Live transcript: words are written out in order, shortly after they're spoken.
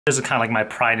This is kind of like my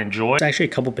pride and joy. It's actually a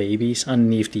couple babies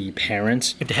underneath the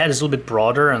parents. If the head is a little bit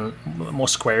broader and more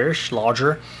squarish,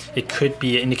 larger, it could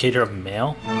be an indicator of a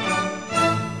male.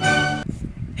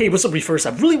 Hey, what's up, reefers?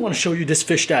 I really want to show you this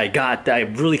fish that I got that I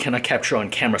really cannot capture on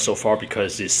camera so far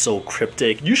because it's so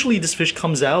cryptic. Usually this fish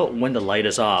comes out when the light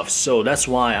is off, so that's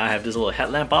why I have this little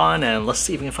headlamp on, and let's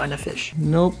see if we can find that fish.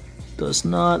 Nope, does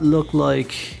not look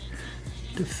like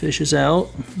the fish is out.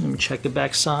 Let me check the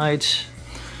back side.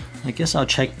 I guess I'll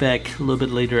check back a little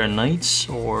bit later at night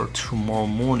or tomorrow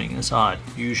morning. It's odd.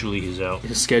 Usually he's out.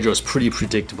 His schedule is pretty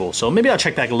predictable, so maybe I'll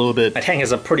check back a little bit. My tank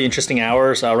has a pretty interesting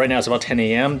hours. Right now it's about 10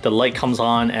 a.m. The light comes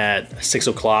on at 6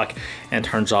 o'clock and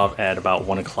turns off at about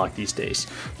 1 o'clock these days.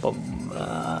 But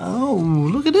oh,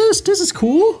 look at this. This is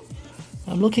cool.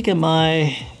 I'm looking at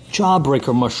my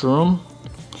jawbreaker mushroom.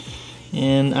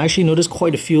 And I actually noticed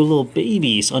quite a few little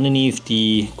babies underneath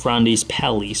the Grandes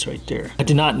pallies right there. I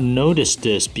did not notice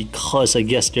this because I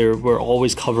guess they were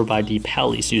always covered by the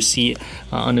pallies. You see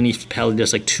underneath the pallies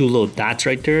there's like two little dots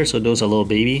right there. So those are little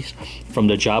babies from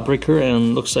the jawbreaker,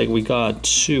 and looks like we got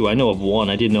two. I know of one.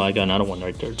 I didn't know I got another one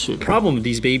right there too. The problem with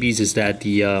these babies is that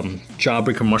the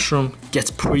jawbreaker mushroom gets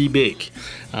pretty big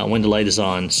when the light is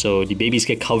on. So the babies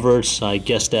get covered. So I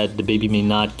guess that the baby may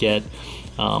not get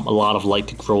a lot of light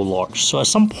to grow large. So at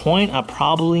some point I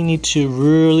probably need to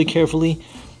really carefully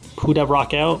pull that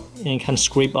rock out and kind of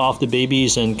scrape off the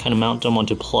babies and kind of mount them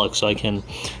onto plugs so I can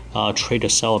trade or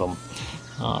sell them.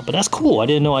 But that's cool. I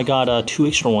didn't know I got two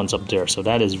extra ones up there, so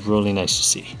that is really nice to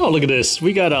see. Oh, look at this.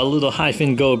 We got a little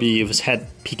Fin Goby with his head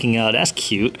peeking out. That's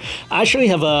cute. I actually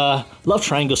have a love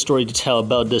triangle story to tell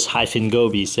about this Fin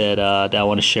Gobies that I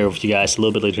want to share with you guys a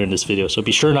little bit later in this video, so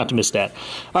be sure not to miss that.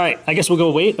 Alright, I guess we'll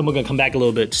go wait and we're going to come back a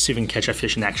little bit to see if we can catch our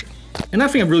fish in action.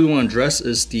 Another thing I really want to address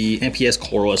is the NPS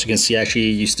coral. As you can see, I actually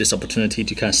used this opportunity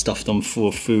to kind of stuff them full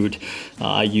of food.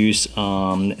 I use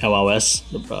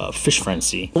LLS, Fish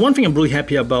Frenzy. But one thing I'm really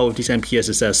happy about these NPS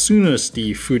is that as soon as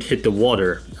the food hit the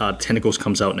water, tentacles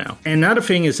comes out now. And another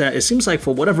thing is that it seems like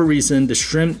for whatever reason, the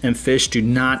shrimp and fish do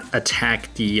not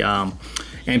attack the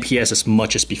NPS as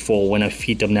much as before when I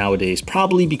feed them nowadays.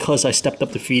 Probably because I stepped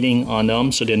up the feeding on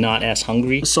them, so they're not as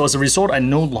hungry. So as a result, I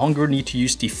no longer need to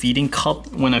use the feeding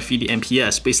cup when I feed the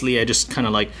NPS. Basically, I just kind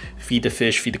of like feed the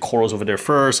fish, feed the corals over there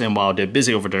first, and while they're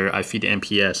busy over there, I feed the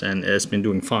NPS, and it's been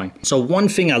doing fine. So one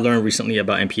thing I learned recently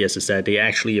about NPS is that they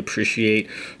actually appreciate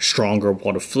stronger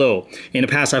water flow. In the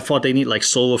past, I thought they need like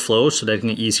slower flow so that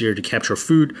it's easier to capture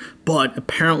food, but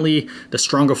apparently the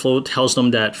stronger flow tells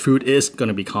them that food is going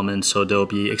to be coming, so they'll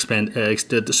be so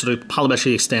the polyp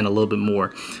actually extend a little bit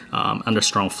more under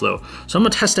strong flow. So I'm gonna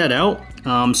test that out.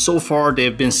 So far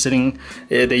they've been sitting,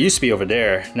 they used to be over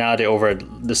there, now they're over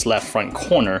this left front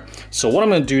corner. So what I'm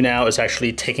gonna do now is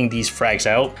actually taking these frags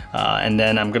out and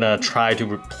then I'm gonna try to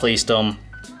replace them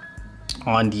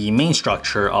on the main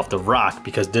structure of the rock,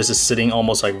 because this is sitting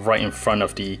almost like right in front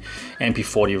of the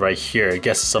MP40 right here. It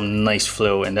gets some nice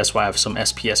flow, and that's why I have some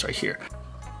SPS right here.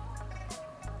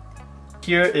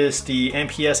 Here is the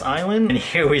NPS island, and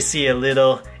here we see a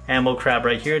little ammo crab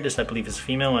right here. This I believe is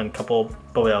female, and a couple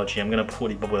bubble algae. I'm gonna pull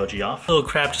the bubble algae off. Little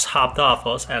crab just hopped off.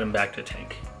 Let's add him back to the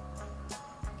tank.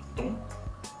 Boom.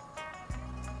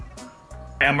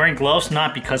 I'm wearing gloves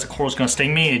not because the coral's gonna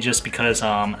sting me, it's just because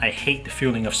I hate the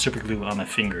feeling of super glue on my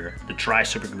finger, the dry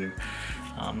super glue,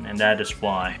 and that is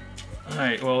why. All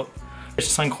right, well, the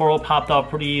sun coral popped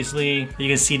off pretty easily. You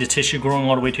can see the tissue growing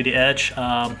all the way to the edge.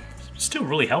 Still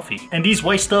really healthy. And these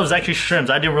white stuff is actually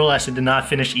shrimps. I didn't realize I did not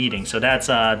finish eating, so that's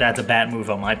a bad move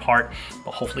on my part,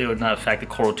 but hopefully it would not affect the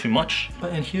coral too much.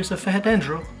 And here's a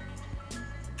fahadendro.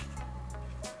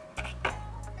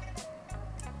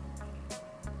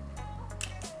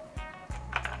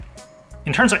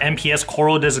 In terms of NPS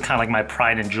coral, this is kind of like my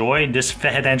pride and joy. This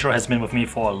fahadendro has been with me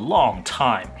for a long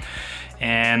time.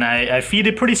 And I feed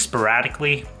it pretty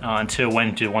sporadically until it went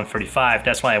into 135.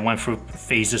 That's why I went through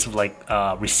phases of like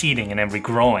receding and then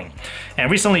regrowing. And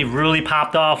recently really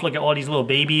popped off. Look at all these little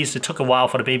babies. It took a while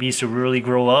for the babies to really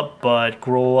grow up, but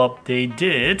grow up they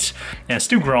did. And it's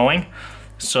still growing.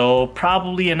 So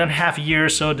probably in a half a year or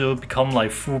so, they'll become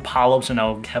like full polyps and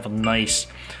I'll have a nice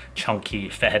chunky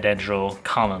fahadendro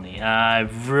colony. I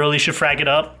really should frag it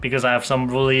up because I have some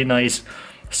really nice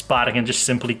spot I can just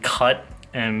simply cut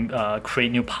and create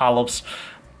new polyps,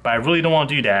 but I really don't want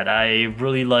to do that. I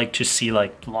really like to see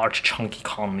like large chunky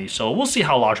colonies, so we'll see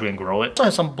how large we can grow it. So I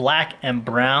have some black and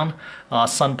brown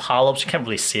sun polyps. You can't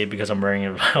really see it because I'm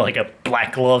wearing like a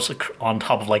black gloves on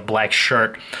top of like black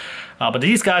shirt, but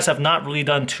these guys have not really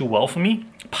done too well for me.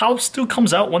 Polyp still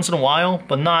comes out once in a while,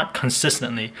 but not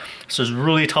consistently, so it's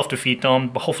really tough to feed them,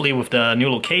 but hopefully with the new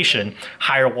location,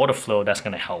 higher water flow, that's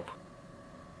going to help.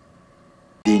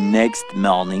 next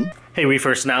morning. Hey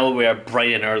Reefers, now we are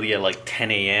bright and early at like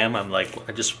 10 a.m. I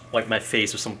just wiped my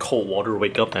face with some cold water,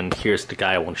 wake up, and here's the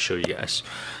guy I want to show you guys.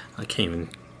 I'm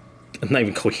not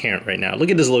even coherent right now. Look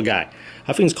at this little guy.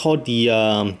 I think it's called the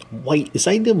is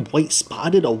either white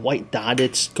spotted or white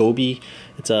dotted goby.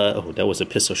 It's oh, that was a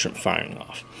pistol shrimp firing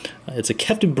off. It's a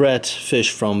captive bred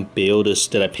fish from Biota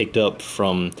that I picked up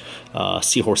from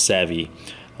Seahorse Savvy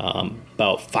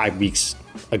about 5 weeks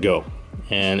ago.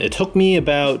 And it took me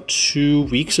about 2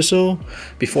 weeks or so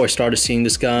before I started seeing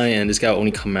this guy, and this guy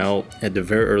only come out at the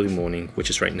very early morning, which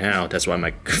is right now. That's why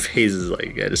my face is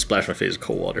like, I just splashed my face with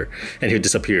cold water, and he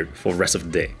disappeared for the rest of the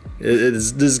day.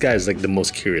 This guy is like the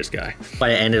most curious guy.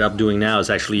 What I ended up doing now is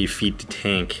actually feed the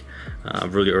tank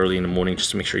really early in the morning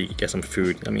just to make sure you get some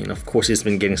food. I mean, of course he's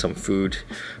been getting some food,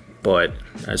 but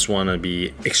I just want to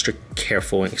be extra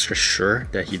careful and extra sure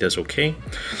that he does okay.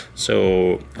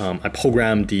 So I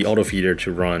programmed the auto feeder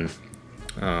to run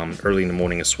early in the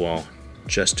morning as well,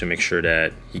 just to make sure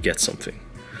that he gets something.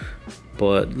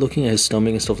 But looking at his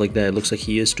stomach and stuff like that, it looks like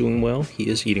he is doing well. He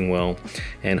is eating well,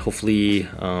 and hopefully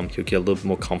he'll get a little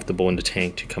more comfortable in the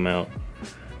tank to come out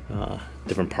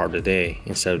different part of the day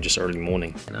instead of just early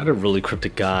morning. Another really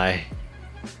cryptic guy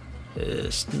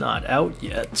is not out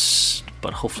yet,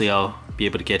 but hopefully I'll be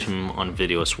able to get him on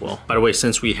video as well. By the way,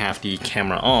 since we have the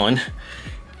camera on,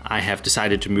 I have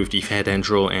decided to move the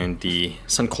phahadendro and the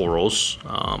sun corals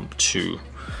to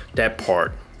that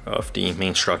part of the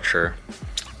main structure.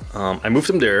 I moved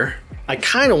them there. I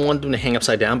kind of wanted them to hang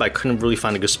upside down, but I couldn't really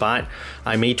find a good spot.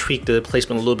 I may tweak the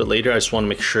placement a little bit later. I just want to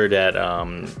make sure that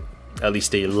at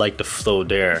least they like the flow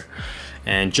there.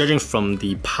 And judging from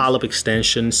the polyp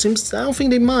extension, I don't think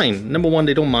they mind. Number one,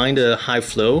 they don't mind a high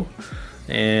flow.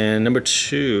 And number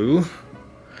two,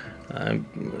 I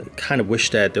kind of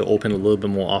wish that they'll open a little bit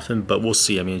more often, but we'll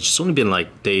see. I mean, it's only been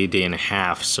like day and a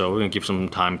half, so we're gonna give some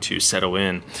time to settle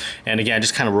in. And again, I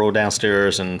just kind of rolled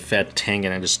downstairs and fed the tank,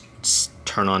 and I just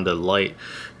turn on the light.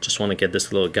 Just want to get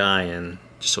this little guy, and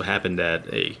just so happened that,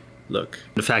 hey, look.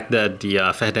 The fact that the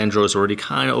phahadendro is already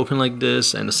kind of open like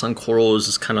this, and the sun coral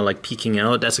is kind of like peeking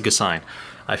out, that's a good sign.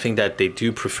 I think that they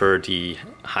do prefer the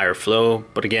higher flow,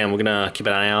 but again, we're gonna keep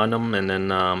an eye on them, and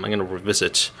then I'm gonna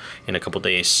revisit in a couple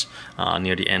days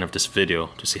near the end of this video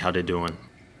to see how they're doing.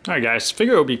 Alright guys,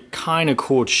 figure it would be kind of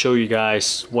cool to show you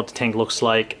guys what the tank looks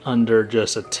like under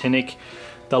just Actinic.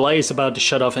 The light is about to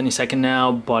shut off any second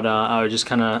now, but I was just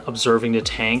kind of observing the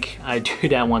tank. I do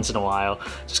that once in a while,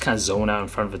 just kind of zone out in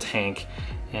front of the tank.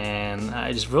 And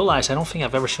I just realized I don't think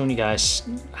I've ever shown you guys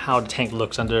how the tank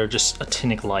looks under just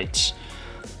Actinic lights.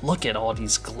 Look at all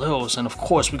these glows, and of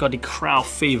course we got the crowd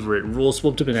favorite, Rose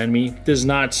Whooped Up an Enemy. This is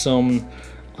not some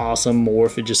awesome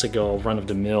morph, it's just like a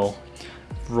run-of-the-mill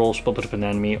Rose Whooped Up an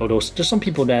Enemy. Although there's some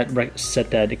people that said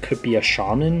that it could be a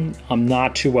shaman. I'm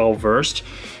not too well versed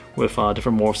with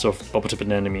different morphs of Bubble Tip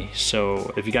and Enemy.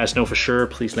 So if you guys know for sure,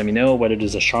 please let me know whether it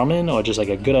is a shaman or just like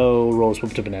a good old Rose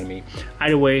Bubble Tip and Enemy.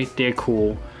 Either way, they're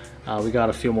cool. We got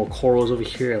a few more corals over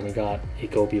here, and we got a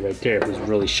goby right there who's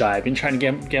really shy. I've been trying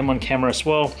to get him on camera as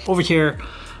well. Over here,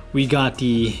 we got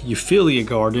the Euphyllia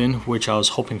Garden, which I was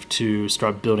hoping to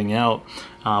start building out,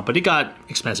 but it got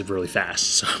expensive really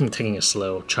fast, so I'm taking it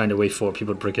slow, trying to wait for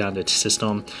people to break down the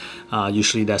system.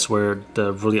 Usually that's where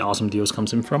the really awesome deals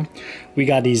comes in from. We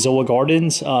got the Zoa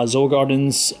Gardens. Zoa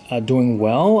Gardens doing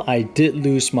well. I did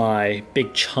lose my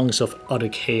big chunks of utter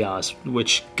chaos,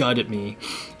 which gutted me.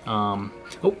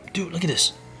 Oh, dude, look at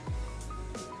this.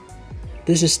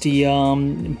 This is the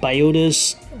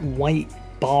Biota's white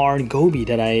bar goby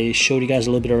that I showed you guys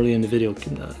a little bit earlier in the video.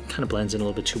 Kind of blends in a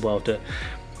little bit too well.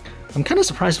 I'm kind of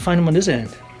surprised to find him on this end.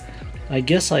 I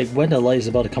guess like when the light is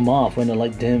about to come off, when the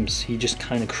light dims, he just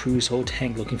kind of cruises the whole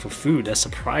tank looking for food. That's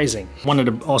surprising.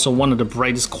 Also one of the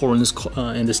brightest coral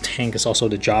in this tank is also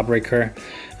the Jawbreaker.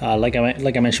 Like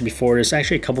I mentioned before, there's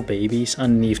actually a couple babies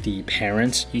underneath the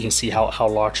parents. You can see how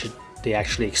large they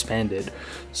actually expanded.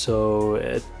 So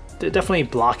they're definitely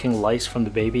blocking lights from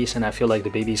the babies, and I feel like the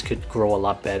babies could grow a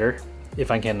lot better if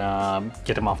I can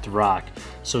get them off the rock.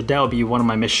 So that would be one of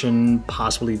my mission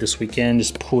possibly this weekend,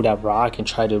 just pull that rock and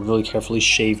try to really carefully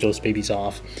shave those babies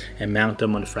off and mount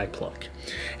them on the frag plug.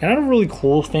 And other really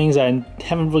cool things I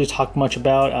haven't really talked much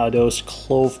about are those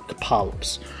clove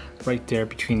polyps right there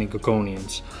between the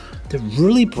gorgonians. They're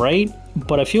really bright,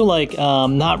 but I feel like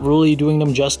not really doing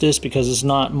them justice because there's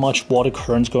not much water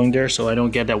currents going there, so I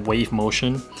don't get that wave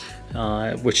motion,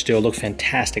 which they'll look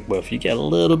fantastic with. You get a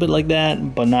little bit like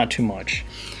that, but not too much.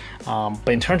 But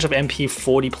in terms of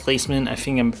MP40 placement, I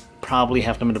think I'm probably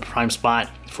have them in the prime spot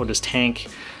for this tank.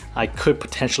 I could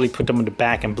potentially put them in the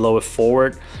back and blow it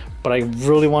forward, but I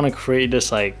really want to create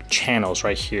this like channels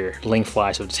right here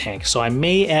lengthwise of the tank. So I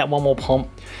may add one more pump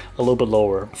a little bit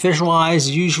lower. Fish wise,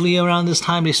 usually around this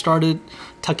time they started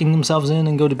tucking themselves in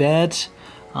and go to bed.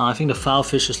 I think the fowl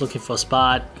fish is looking for a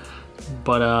spot,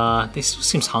 but they still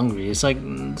seems hungry. It's like,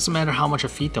 it doesn't matter how much I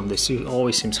feed them, they still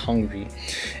always seems hungry.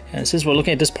 And since we're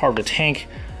looking at this part of the tank,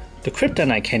 the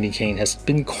kryptonite candy cane has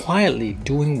been quietly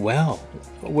doing well,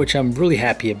 which I'm really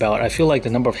happy about. I feel like the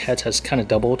number of heads has kind of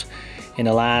doubled in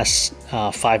the last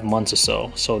 5 months or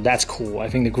so. So that's cool. I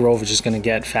think the growth is just going to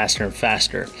get faster and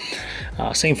faster.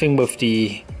 Same thing with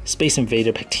the Space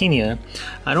Invader Pectinia.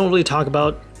 I don't really talk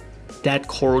about that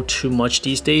coral too much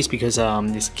these days because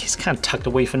he's kind of tucked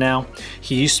away for now.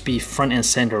 He used to be front and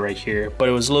center right here, but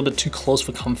it was a little bit too close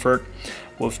for comfort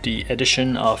with the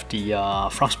addition of the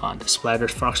frog spawn, the splattered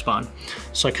frog spawn.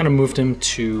 So I kind of moved him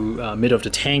to middle of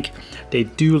the tank. They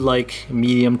do like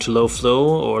medium to low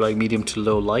flow or like medium to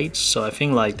low light, so I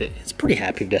think like it's pretty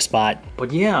happy with that spot.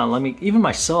 But yeah, even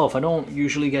myself, I don't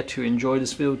usually get to enjoy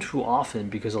this video too often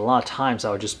because a lot of times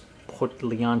I would just put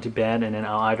Leon to bed and then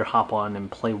I'll either hop on and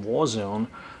play Warzone,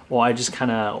 or I just kind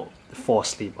of fall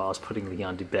asleep while I was putting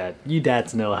Leon to bed. You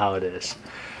dads know how it is.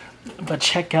 But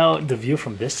check out the view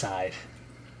from this side.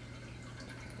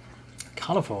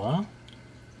 Colorful, huh?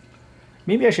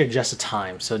 Maybe I should adjust the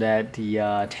time so that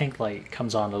the tank light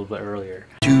comes on a little bit earlier.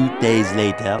 2 days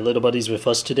later. Little buddy's with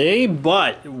us today,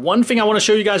 but one thing I want to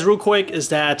show you guys real quick is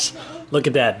that, look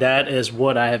at that. That is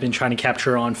what I have been trying to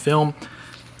capture on film.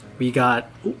 We got,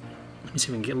 ooh, let me see if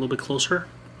we can get a little bit closer.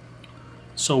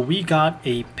 So we got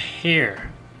a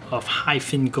pair of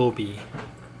Fin Goby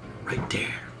right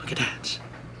there. Look at that.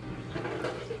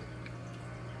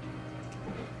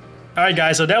 Alright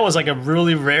guys, so that was like a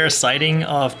really rare sighting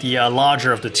of the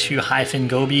larger of the two Fin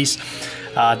Gobies.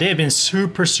 They have been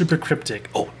super cryptic.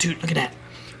 Oh dude, look at that.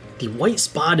 The white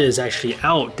spot is actually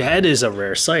out. That is a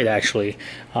rare sight actually.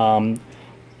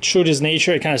 True to its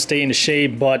nature, it kind of stayed in the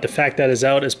shade, but the fact that it's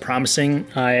out is promising.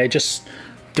 I just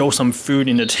throw some food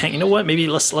in the tank. You know what? Maybe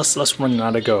let's run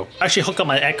another go. I actually hook up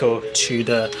my Echo to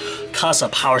the Casa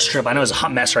power strip. I know it's a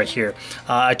hot mess right here.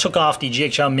 I took off the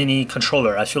GHL mini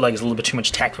controller. I feel like it's a little bit too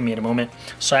much tech for me at the moment.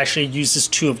 So I actually use this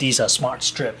two of these smart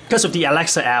strip. Because of the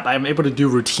Alexa app, I'm able to do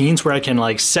routines where I can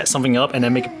like set something up and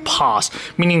then make it pause.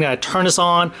 Meaning that I turn this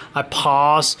on, I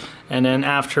pause, and then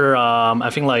after I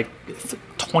think like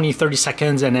 20-30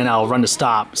 seconds and then I'll run the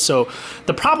stop. So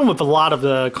the problem with a lot of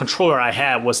the controller I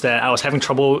had was that I was having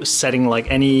trouble setting like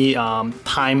any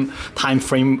time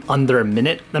frame under a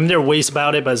minute. I mean, there are ways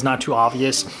about it, but it's not too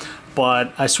obvious.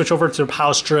 But I switched over to the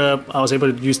power strip. I was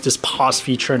able to use this pause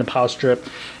feature in the power strip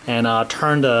and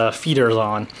turn the feeders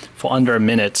on for under a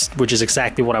minute, which is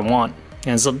exactly what I want.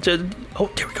 And so, oh,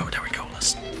 there we go.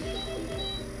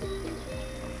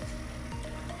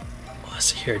 Let's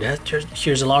see here.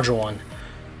 Here's a larger one.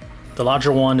 The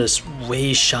larger one is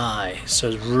way shy, so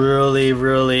it's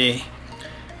really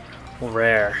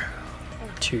rare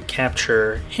to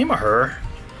capture him or her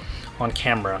on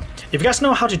camera. If you guys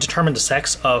know how to determine the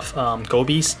sex of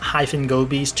gobies, Fin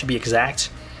Gobies to be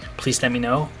exact, please let me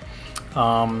know.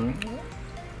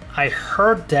 I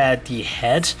heard that the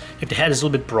head, if the head is a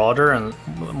little bit broader and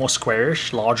more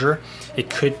squarish, larger, it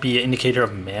could be an indicator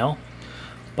of a male,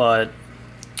 but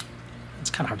it's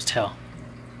kind of hard to tell.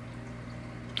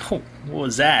 Oh, what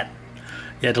was that?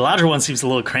 Yeah, the larger one seems a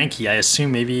little cranky. I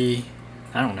assume maybe,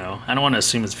 I don't know. I don't want to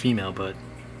assume it's female, but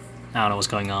I don't know what's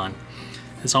going on.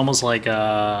 It's almost like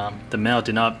the male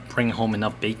did not bring home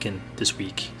enough bacon this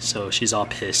week, so she's all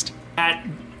pissed. That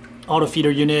auto feeder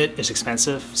unit is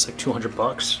expensive. It's like 200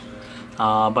 bucks,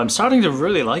 but I'm starting to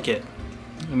really like it.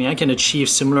 I mean, I can achieve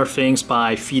similar things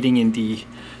by feeding in the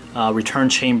return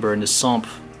chamber in the sump,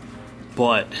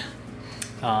 but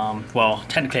well,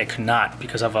 technically I could not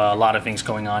because of a lot of things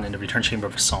going on in the return chamber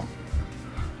of the sump.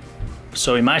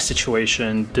 So in my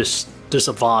situation, this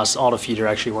Avast auto feeder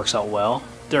actually works out well.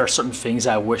 There are certain things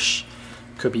I wish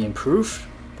could be improved,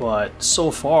 but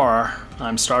so far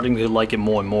I'm starting to like it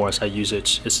more and more as I use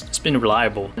it. It's been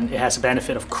reliable, and it has the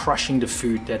benefit of crushing the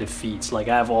food that it feeds. Like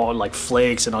I have all like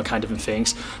flakes and all kind of different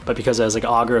things, but because it has like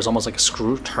auger, it's almost like a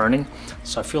screw turning.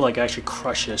 So I feel like it actually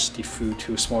crushes the food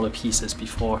to smaller pieces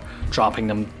before dropping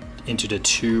them into the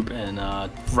tube and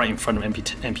right in front of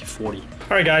MP40.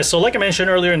 Alright guys, so like I mentioned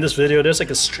earlier in this video, there's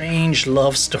like a strange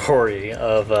love story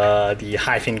of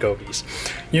the Fin Gobies.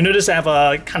 You notice I have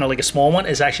a kind of like a small one.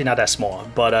 It's actually not that small,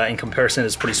 but in comparison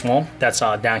it's pretty small. That's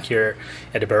down here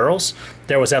at the barrels.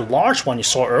 There was that large one you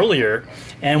saw earlier,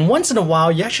 and once in a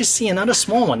while you actually see another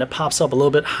small one that pops up a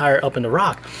little bit higher up in the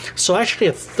rock. So I actually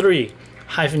have 3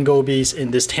 Fin Gobies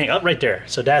in this tank. Up right there.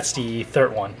 So that's the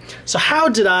third one. So how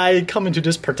did I come into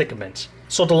this predicament?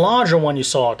 So the larger one you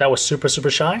saw, that was super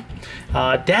shy.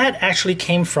 That actually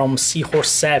came from Seahorse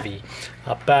Savvy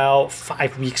about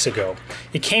 5 weeks ago.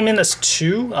 It came in as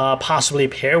 2, possibly a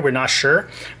pair, we're not sure.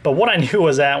 But what I knew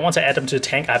was that once I add them to the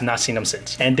tank, I've not seen them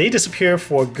since. And they disappeared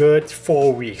for a good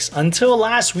 4 weeks. Until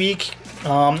last week,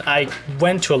 I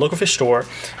went to a local fish store,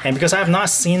 and because I have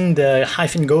not seen the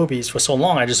Fin Gobies for so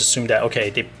long, I just assumed that, okay,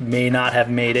 they may not have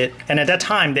made it. And at that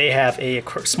time, they have a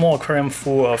small aquarium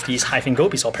full of these Fin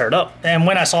Gobies all paired up. And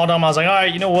when I saw them, I was like, all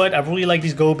right, you know what? I really like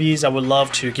these Gobies. I would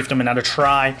love to give them another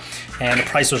try. And the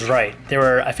price was right. They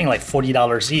were, I think, like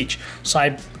 $40 each. So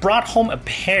I brought home a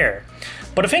pair.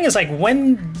 But the thing is, like,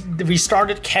 when we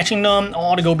started catching them,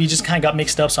 all the Gobies just kind of got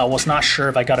mixed up, so I was not sure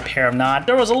if I got a pair or not.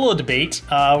 There was a little debate.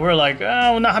 We're like,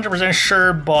 we're not 100%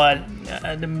 sure, but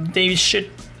they should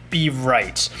be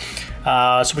right.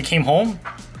 So we came home,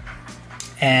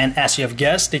 and as you have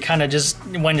guessed, they kind of just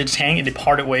went to the tank and they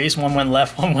parted ways. One went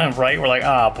left, one went right. We're like,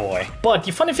 ah, boy. But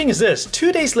the funny thing is this,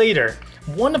 2 days later,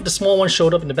 one of the small ones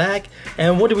showed up in the back,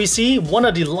 and what do we see? One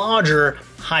of the larger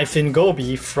Fin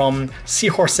Goby from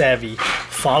Seahorse Savvy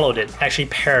followed it, actually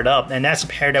paired up, and that's a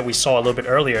pair that we saw a little bit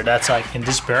earlier. That's like in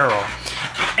this barrel.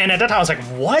 And at that time I was like,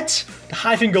 what? The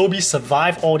Fin Goby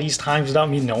survived all these times without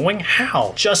me knowing?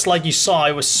 How? Just like you saw,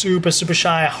 it was super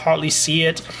shy. I hardly see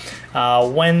it.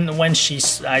 When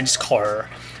she's, I just call her.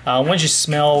 When she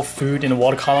smell food in the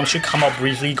water column, she'd come up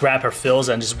briefly, grab her fills,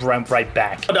 and just run right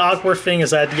back. The awkward thing is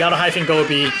that the other Fin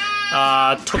Goby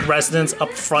took residence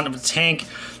up front of the tank,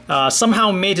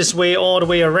 somehow made his way all the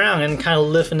way around and kind of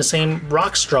lived in the same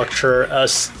rock structure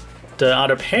as the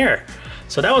other pair.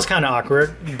 So that was kind of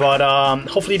awkward, but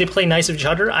hopefully they play nice with each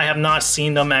other. I have not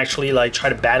seen them actually like try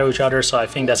to battle each other, so I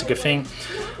think that's a good thing.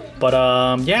 But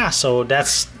yeah, so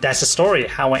that's the story,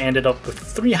 how I ended up with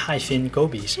 3 Fin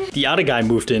Gobies. The other guy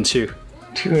moved in too,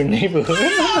 to a neighborhood.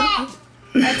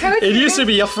 It used to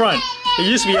be up front. It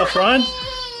used to be up front.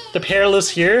 The pair lives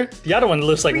here. The other one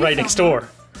lives like right next door.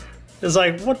 It's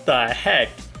like, what the heck?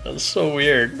 That's so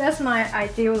weird. That's my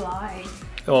ideal life.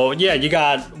 Oh yeah, you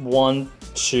got 1,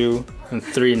 2, and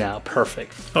 3 now.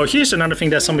 Perfect. Oh, here's another thing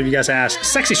that some of you guys asked.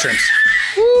 Sexy shrimps.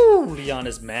 Woo! Leon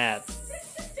is mad.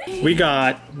 We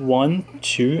got 1,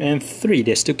 2, and 3.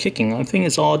 They're still kicking. I think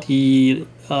it's all the,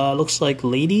 looks like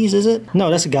ladies, is it?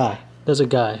 No, that's a guy. There's a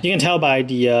guy. You can tell by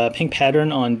the pink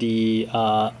pattern on the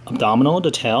abdominal, the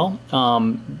tail.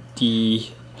 The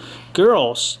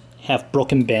girls have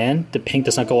broken band. The pink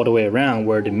does not go all the way around,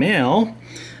 where the male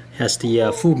has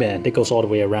the full band that goes all the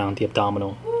way around the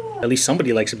abdominal. At least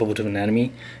somebody likes a bubble tooth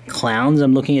anatomy. Clowns,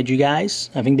 I'm looking at you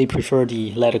guys. I think they prefer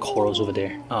the leather corals over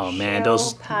there. Oh man,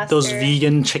 those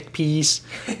vegan chickpeas.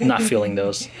 I'm not feeling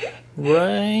those.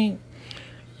 Right?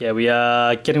 Yeah, we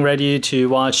are getting ready to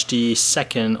watch the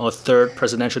 2nd or 3rd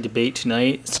presidential debate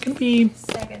tonight. It's gonna be...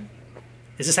 2nd.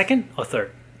 Is it 2nd or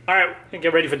 3rd? Alright, we're gonna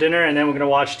get ready for dinner and then we're gonna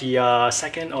watch the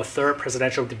 2nd or 3rd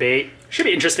presidential debate. Should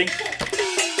be interesting.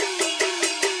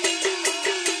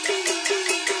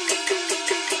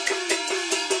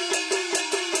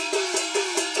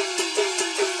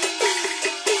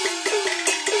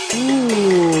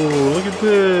 Ooh, look at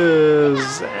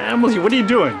this. Emily, what are you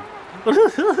doing?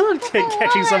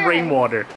 Catching some rainwater.